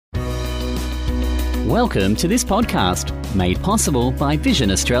Welcome to this podcast, made possible by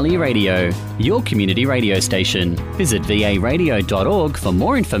Vision Australia Radio, your community radio station. Visit varadio.org for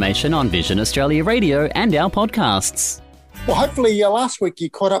more information on Vision Australia Radio and our podcasts. Well, hopefully last week you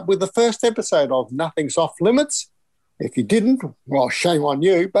caught up with the first episode of Nothing's Off Limits. If you didn't, well, shame on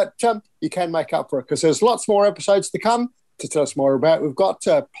you, but you can make up for it because there's lots more episodes to come to tell us more about. We've got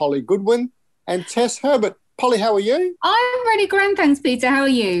Polly Goodwin and Tess Herbert. Polly, how are you? I'm really grand, thanks, Peter. How are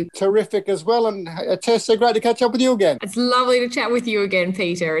you? Terrific as well. And Tess, so great to catch up with you again. It's lovely to chat with you again,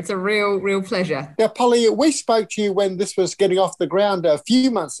 Peter. It's a real pleasure. Now, Polly, we spoke to you when this was getting off the ground a few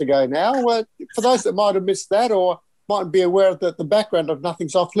months ago now. For those that might have missed that or mightn't be aware of the background of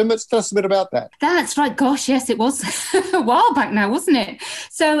Nothing's Off Limits, tell us a bit about that. That's right. Gosh, yes, it was a while back now, wasn't it?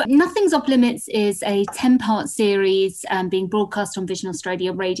 So Nothing's Off Limits is a 10-part series being broadcast on Vision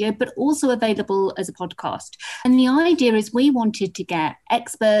Australia Radio, but also available as a podcast. And the idea is we wanted to get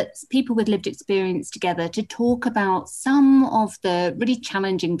experts, people with lived experience together to talk about some of the really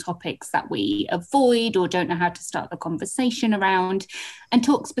challenging topics that we avoid or don't know how to start the conversation around, and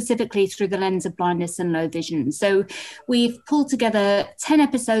talk specifically through the lens of blindness and low vision. So we've pulled together 10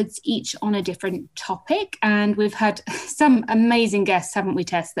 episodes, each on a different topic, and we've had some amazing guests, haven't we,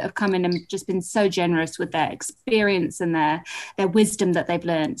 Tess, that have come in and just been so generous with their experience and their wisdom that they've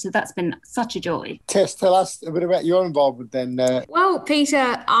learned. So that's been such a joy. Tess, tell us a bit about your involvement then. Well,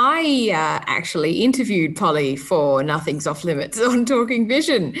 Peter, I actually interviewed Polly for Nothing's Off Limits on Talking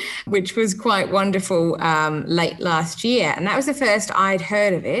Vision, which was quite wonderful late last year. And that was the first I'd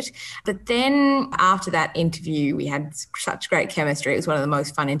heard of it. But then after that interview, we had such great chemistry. It was one of the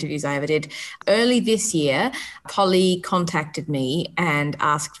most fun interviews I ever did. Early this year, Polly contacted me and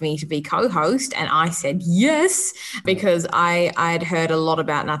asked me to be co-host, and I said yes, because I'd heard a lot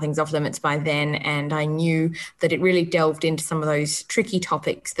about Nothing's Off Limits by then, and I knew that it really delved into some of those tricky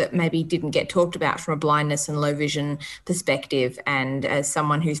topics that maybe didn't get talked about from a blindness and low vision perspective. And as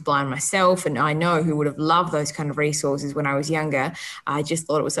someone who's blind myself, and I know who would have loved those kind of resources when I was younger, I just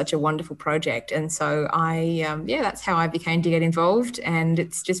thought it was such a wonderful project. And so that's how I became to get involved, and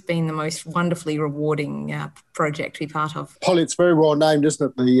it's just been the most wonderfully rewarding project to be part of. Polly, it's very well named,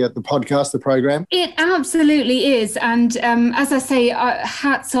 isn't it, the podcast, the program? It absolutely is. And as I say,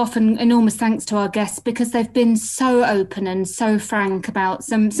 hats off and enormous thanks to our guests, because they've been so open and so frank about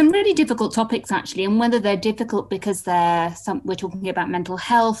some really difficult topics, actually, and whether they're difficult because we're talking about mental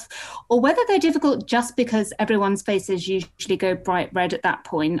health, or whether they're difficult just because everyone's faces usually go bright red at that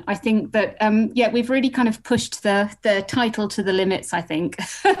point. I think that, we've really kind of pushed the title to the limits, I think.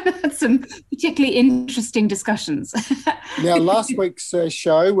 Some particularly interesting discussions. Now, last week's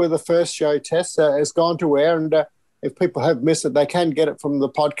show, the first show, Tess, has gone to air, and if people have missed it, they can get it from the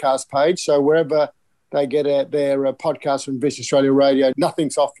podcast page. So wherever they get their podcast from Vision Australia Radio,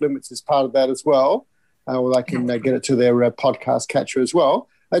 Nothing's Off Limits is part of that as well, or they can get it to their podcast catcher as well.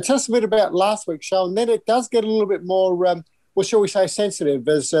 Tell us a bit about last week's show, and then it does get a little bit more shall we say sensitive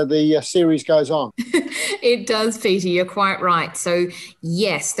as the series goes on? It does, Peter. You're quite right. So,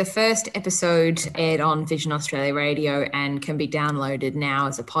 yes, the first episode aired on Vision Australia Radio and can be downloaded now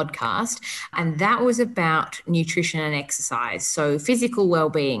as a podcast. And that was about nutrition and exercise. So physical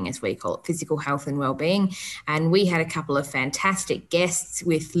well-being, as we call it, physical health and well-being. And we had a couple of fantastic guests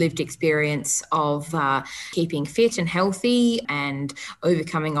with lived experience of keeping fit and healthy and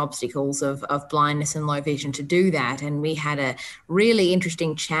overcoming obstacles of blindness and low vision to do that. And we had a really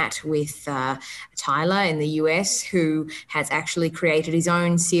interesting chat with Tyler in the US, who has actually created his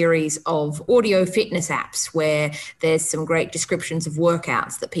own series of audio fitness apps where there's some great descriptions of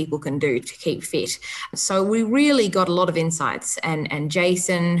workouts that people can do to keep fit. So we really got a lot of insights. And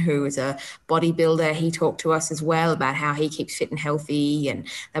Jason, who is a bodybuilder, he talked to us as well about how he keeps fit and healthy, and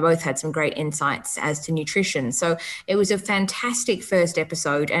they both had some great insights as to nutrition. So it was a fantastic first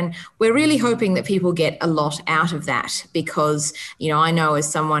episode, and we're really hoping that people get a lot out of that, because, I know as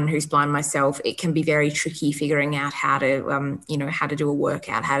someone who's blind myself, it can be very tricky figuring out how to do a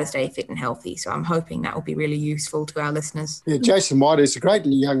workout, how to stay fit and healthy. So I'm hoping that will be really useful to our listeners. Yeah, Jason White is a great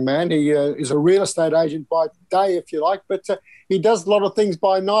young man. He is a real estate agent by day, if you like, but he does a lot of things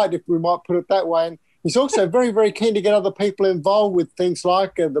by night, if we might put it that way. And he's also very, very keen to get other people involved with things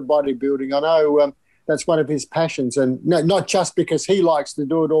like the bodybuilding. I know that's one of his passions, and not just because he likes to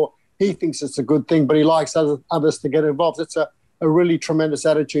do it or he thinks it's a good thing, but he likes others to get involved. It's a really tremendous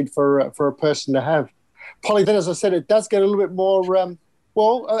attitude for a person to have. Polly, then, as I said, it does get a little bit more,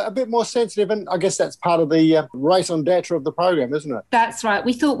 a bit more sensitive, and I guess that's part of the raison d'etre of the program, isn't it? That's right.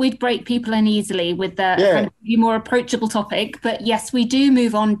 We thought we'd break people in easily with the kind of more approachable topic, but yes, we do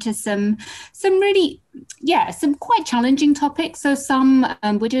move on to some really some quite challenging topics. So some,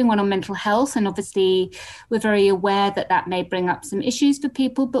 we're doing one on mental health, and obviously we're very aware that may bring up some issues for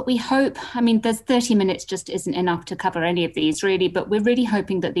people, but we hope, there's 30 minutes just isn't enough to cover any of these really, but we're really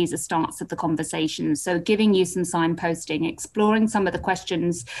hoping that these are starts of the conversation. So giving you some signposting, exploring some of the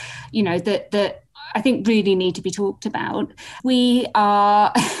questions, that I think really need to be talked about. We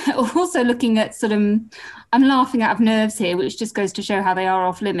are also looking at I'm laughing out of nerves here, which just goes to show how they are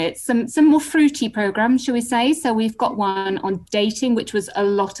off limits. Some more fruity programs, shall we say. So we've got one on dating, which was a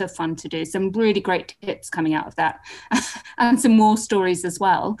lot of fun to do. Some really great tips coming out of that and some more stories as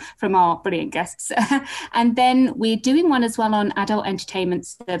well from our brilliant guests. And then we're doing one as well on adult entertainment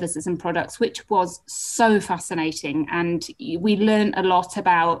services and products, which was so fascinating. And we learned a lot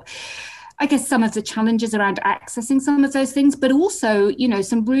about, I guess, some of the challenges around accessing some of those things, but also,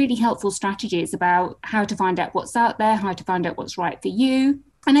 some really helpful strategies about how to find out what's out there, how to find out what's right for you.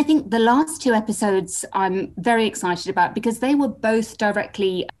 And I think the last two episodes I'm very excited about because they were both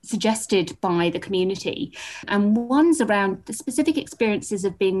directly suggested by the community. And one's around the specific experiences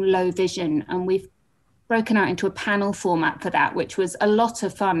of being low vision. And we've broken out into a panel format for that, which was a lot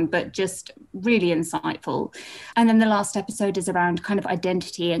of fun, but just really insightful. And then the last episode is around kind of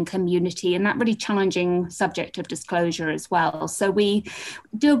identity and community and that really challenging subject of disclosure as well. So we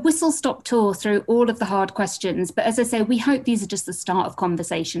do a whistle-stop tour through all of the hard questions. But as I say, we hope these are just the start of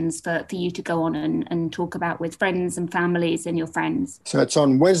conversations for you to go on and talk about with friends and families and your friends. So it's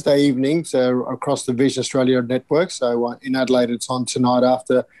on Wednesday evenings across the Vision Australia network. So in Adelaide, it's on tonight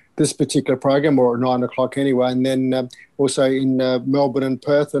after this particular program, or at 9 o'clock anyway, and then also in Melbourne and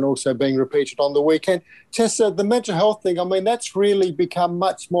Perth, and also being repeated on the weekend. Tessa, the mental health thing, that's really become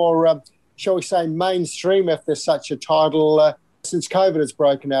much more, shall we say, mainstream, if there's such a title, since COVID has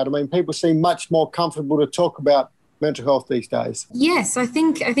broken out. People seem much more comfortable to talk about mental health these days. Yes, I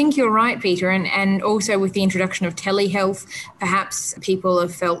think you're right, Peter. And also with the introduction of telehealth, perhaps people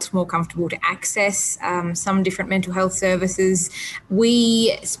have felt more comfortable to access some different mental health services.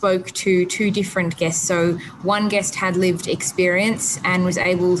 We spoke to two different guests. So one guest had lived experience and was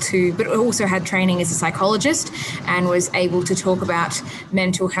able to, but also had training as a psychologist and was able to talk about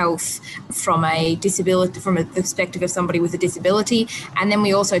mental health from a disability, from a perspective of somebody with a disability. And then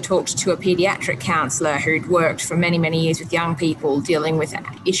we also talked to a paediatric counsellor who'd worked for many years with young people dealing with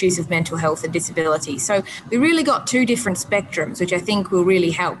issues of mental health and disability. So we really got two different spectrums, which I think will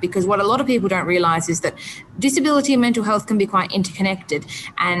really help, because what a lot of people don't realise is that disability and mental health can be quite interconnected,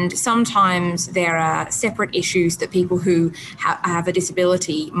 and sometimes there are separate issues that people who have a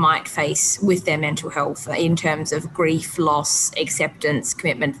disability might face with their mental health in terms of grief, loss, acceptance,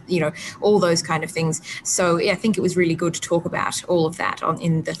 commitment, all those kind of things. So I think it was really good to talk about all of that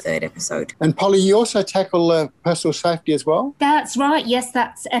in the third episode. And Polly, you also tackle personal safety as well? That's right. Yes,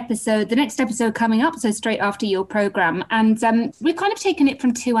 that's the next episode coming up, so straight after your programme. And we've kind of taken it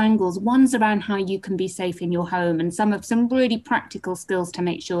from two angles. One's around how you can be safe in your home and some really practical skills to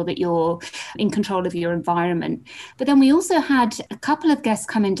make sure that you're in control of your environment. But then we also had a couple of guests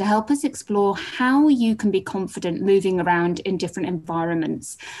come in to help us explore how you can be confident moving around in different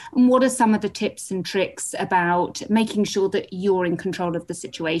environments. And what are some of the tips and tricks about making sure that you're in control of the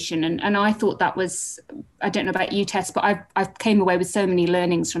situation? And I thought that was, I don't know about you, Tess, but I came away with so many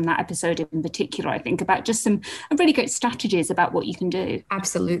learnings from that episode in particular, I think, about just some really great strategies about what you can do.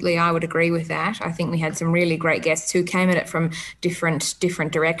 Absolutely, I would agree with that. I think we had some really great guests who came at it from different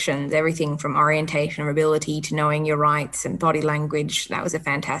directions, everything from orientation, mobility to knowing your rights and body language. That was a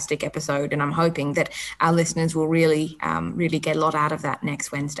fantastic episode, and I'm hoping that our listeners will really get a lot out of that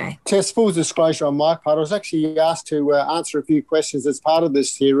next Wednesday. Tess, full disclosure on my part, I was actually asked to answer a few questions as part of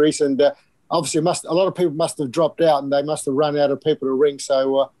this series, and obviously a lot of people must have dropped out and they must have run out of people to ring,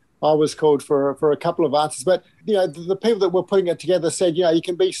 so I was called for a couple of answers. But the people that were putting it together said, you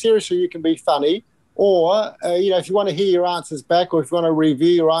can be serious or you can be funny, or if you want to hear your answers back, or if you want to review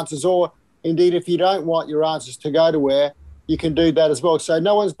your answers, or indeed if you don't want your answers to go to air, you can do that as well. So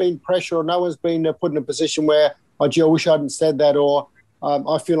no one's been pressured, or no one's been put in a position where, oh gee, I wish I hadn't said that, or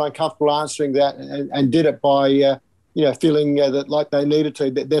I feel uncomfortable answering that, and did it by feeling that like they needed to.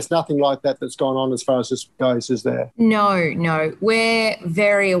 There's nothing like that that's gone on as far as this goes, is there? No. We're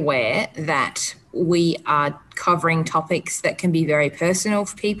very aware that we are covering topics that can be very personal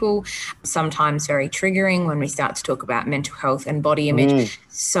for people, sometimes very triggering when we start to talk about mental health and body image.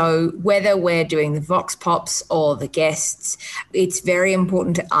 So whether we're doing the Vox Pops or the guests, it's very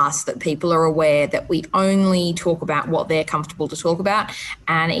important to us that people are aware that we only talk about what they're comfortable to talk about.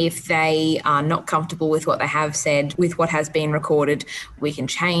 And if they are not comfortable with what they have said, with what has been recorded, we can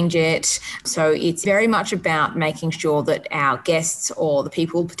change it. So it's very much about making sure that our guests or the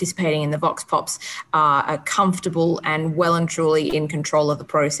people participating in the Vox Pops are comfortable and well and truly in control of the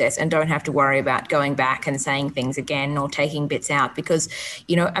process and don't have to worry about going back and saying things again or taking bits out because,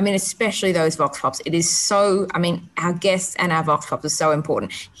 you know, I mean, especially those Vox Pops, it is so, I mean, our guests and our Vox Pops are so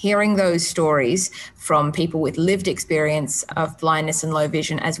important. Hearing those stories from people with lived experience of blindness and low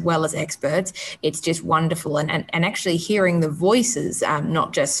vision, as well as experts, it's just wonderful. And actually hearing the voices,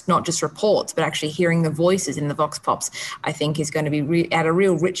 not just reports, but actually hearing the voices in the Vox Pops, I think is going to be add a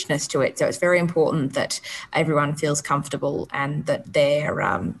real richness to it. So it's very important that everyone feels comfortable and that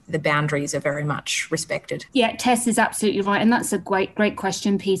the boundaries are very much respected. Yeah, Tess is absolutely right. And that's a great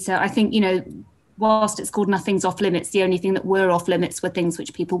question, Peter. I think, you know, whilst it's called Nothing's Off Limits, the only thing that were off limits were things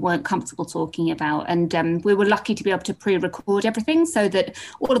which people weren't comfortable talking about. And we were lucky to be able to pre-record everything so that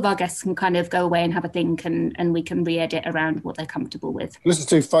all of our guests can kind of go away and have a think and we can re-edit around what they're comfortable with. Listen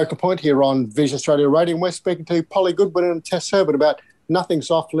to Focal Point here on Vision Australia Radio, and we're speaking to Polly Goodwin and Tess Herbert about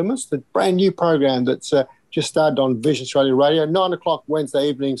Nothing's Off Limits, the brand new program that's just started on Vision Australia Radio, 9 o'clock Wednesday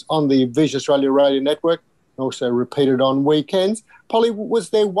evenings on the Vision Australia Radio Network, also repeated on weekends. Polly, was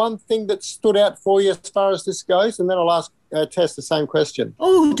there one thing that stood out for you as far as this goes? And then I'll ask Tess the same question.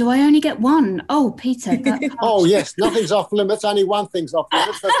 Oh, do I only get one? Oh, Peter. Oh, yes. Nothing's off limits. Only one thing's off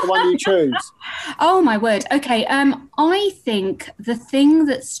limits. That's the one you choose. Oh, my word. Okay. I think the thing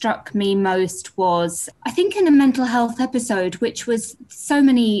that struck me most was, I think in a mental health episode, which was so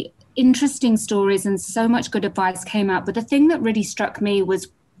many interesting stories and so much good advice came out. But the thing that really struck me was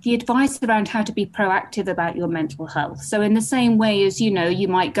the advice around how to be proactive about your mental health. So in the same way as, you know, you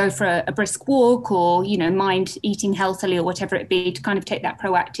might go for a brisk walk or, you know, mind eating healthily or whatever it be, to kind of take that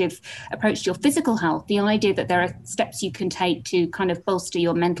proactive approach to your physical health, the idea that there are steps you can take to kind of bolster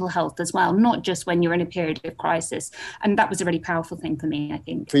your mental health as well, not just when you're in a period of crisis. And that was a really powerful thing for me, I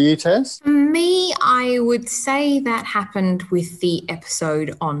think. For you, Tess? For me, I would say that happened with the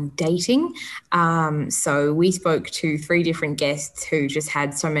episode on dating. So we spoke to 3 different guests who just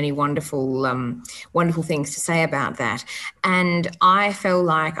had so many wonderful things to say about that. And I feel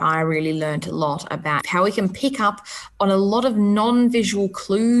like I really learned a lot about how we can pick up on a lot of non-visual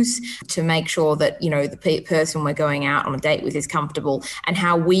clues to make sure that, you know, the person we're going out on a date with is comfortable, and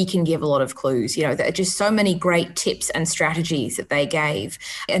how we can give a lot of clues. You know, there are just so many great tips and strategies that they gave,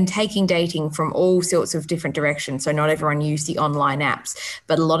 and taking dating from all sorts of different directions. So not everyone used the online apps,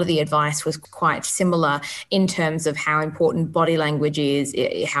 but a lot of the advice was quite similar in terms of how important body language is,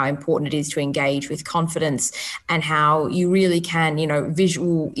 how important it is to engage with confidence, and how you really can, you know,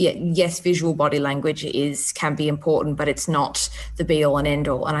 visual body language can be important, but it's not the be all and end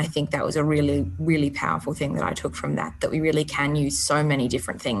all. And I think that was a really, really powerful thing that I took from that we really can use so many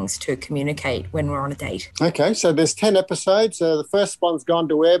different things to communicate when we're on a date. Okay, so there's 10 episodes. The first one's gone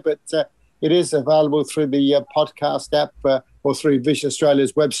to air, but it is available through the podcast app or through Vision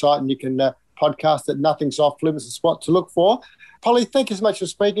Australia's website, and you can podcast it. Nothing's Off Limits is what to look for. Polly, thank you so much for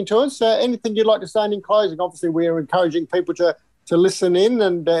speaking to us. Anything you'd like to say in closing? Obviously, we're encouraging people to listen in,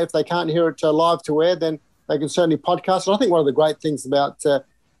 and if they can't hear it live to air, then they can certainly podcast. And I think one of the great things about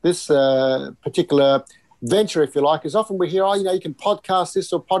this particular venture, if you like, is often we hear, you can podcast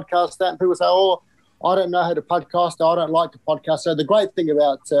this or podcast that, and people say, I don't know how to podcast, I don't like to podcast. So the great thing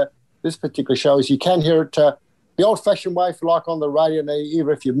about this particular show is you can hear it the old-fashioned way, if you like, on the radio,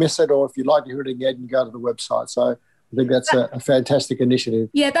 either if you miss it or if you'd like to hear it again, you go to the website. So I think that's a fantastic initiative.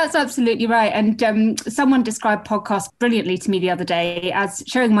 Yeah, that's absolutely right. And someone described podcasts brilliantly to me the other day as,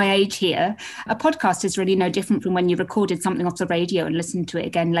 showing my age here, a podcast is really no different from when you recorded something off the radio and listened to it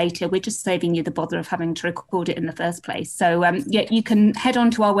again later. We're just saving you the bother of having to record it in the first place. So you can head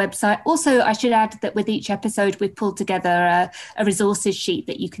on to our website. Also, I should add that with each episode, we've pulled together a resources sheet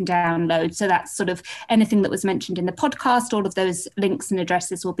that you can download. So that's sort of anything that was mentioned in the podcast, all of those links and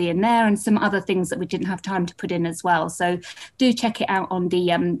addresses will be in there, and some other things that we didn't have time to put in as well. So do check it out on the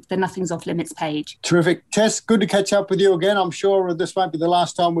Nothing's Off Limits page. Terrific. Tess, good to catch up with you again. I'm sure this won't be the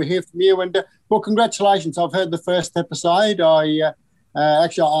last time we hear from you. And well, congratulations. I've heard the first episode. I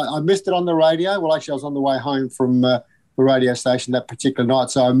missed it on the radio. Well, actually, I was on the way home from the radio station that particular night,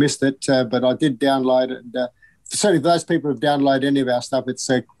 so I missed it. But I did download it. And certainly for those people who've downloaded any of our stuff, it's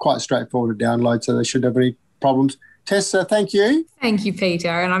quite straightforward to download, so they shouldn't have any problems. Tess, thank you. Thank you, Peter.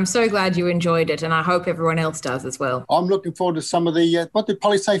 And I'm so glad you enjoyed it. And I hope everyone else does as well. I'm looking forward to some of the, what did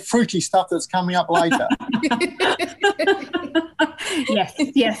Polly say, fruity stuff that's coming up later.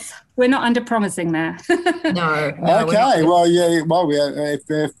 Yes. We're not under-promising there. No. Okay. Well, yeah. Well,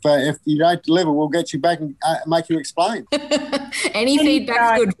 if you don't deliver, we'll get you back and make you explain. Any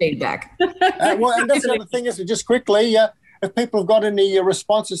feedback's good feedback. Well, and that's the other thing is, just quickly, if people have got any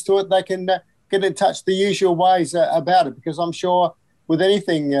responses to it, they can get in touch the usual ways about it, because I'm sure with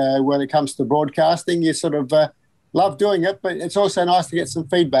anything when it comes to broadcasting, you sort of love doing it, but it's also nice to get some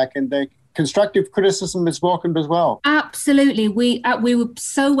feedback, and constructive criticism is welcomed as well. Absolutely. We would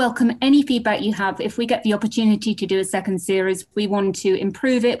so welcome any feedback you have. If we get the opportunity to do a second series, we want to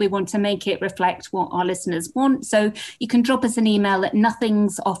improve it. We want to make it reflect what our listeners want. So you can drop us an email at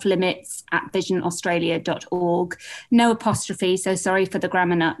nothingsofflimits@visionaustralia.org. No apostrophe, so sorry for the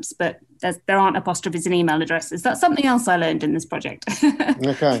grammar nuts, but there aren't apostrophes in email addresses. That's something else I learned in this project.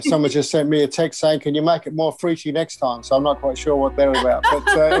 Okay, someone just sent me a text saying, can you make it more fruity next time? So I'm not quite sure what they're about. But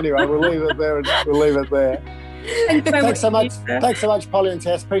anyway, we'll leave it there. Thanks so much. Thanks so much, Polly and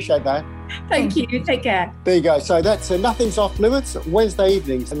Tess. Appreciate that. Thank you. Take care. There you go. So that's Nothing's Off Limits, Wednesday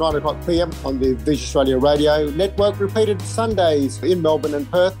evenings at 9 o'clock p.m. on the Vision Australia Radio Network, repeated Sundays in Melbourne and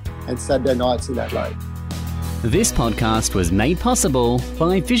Perth and Saturday nights in Adelaide. This podcast was made possible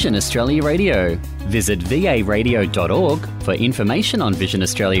by Vision Australia Radio. Visit varadio.org for information on Vision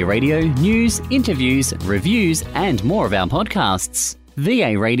Australia Radio, news, interviews, reviews, and more of our podcasts.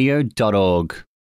 varadio.org.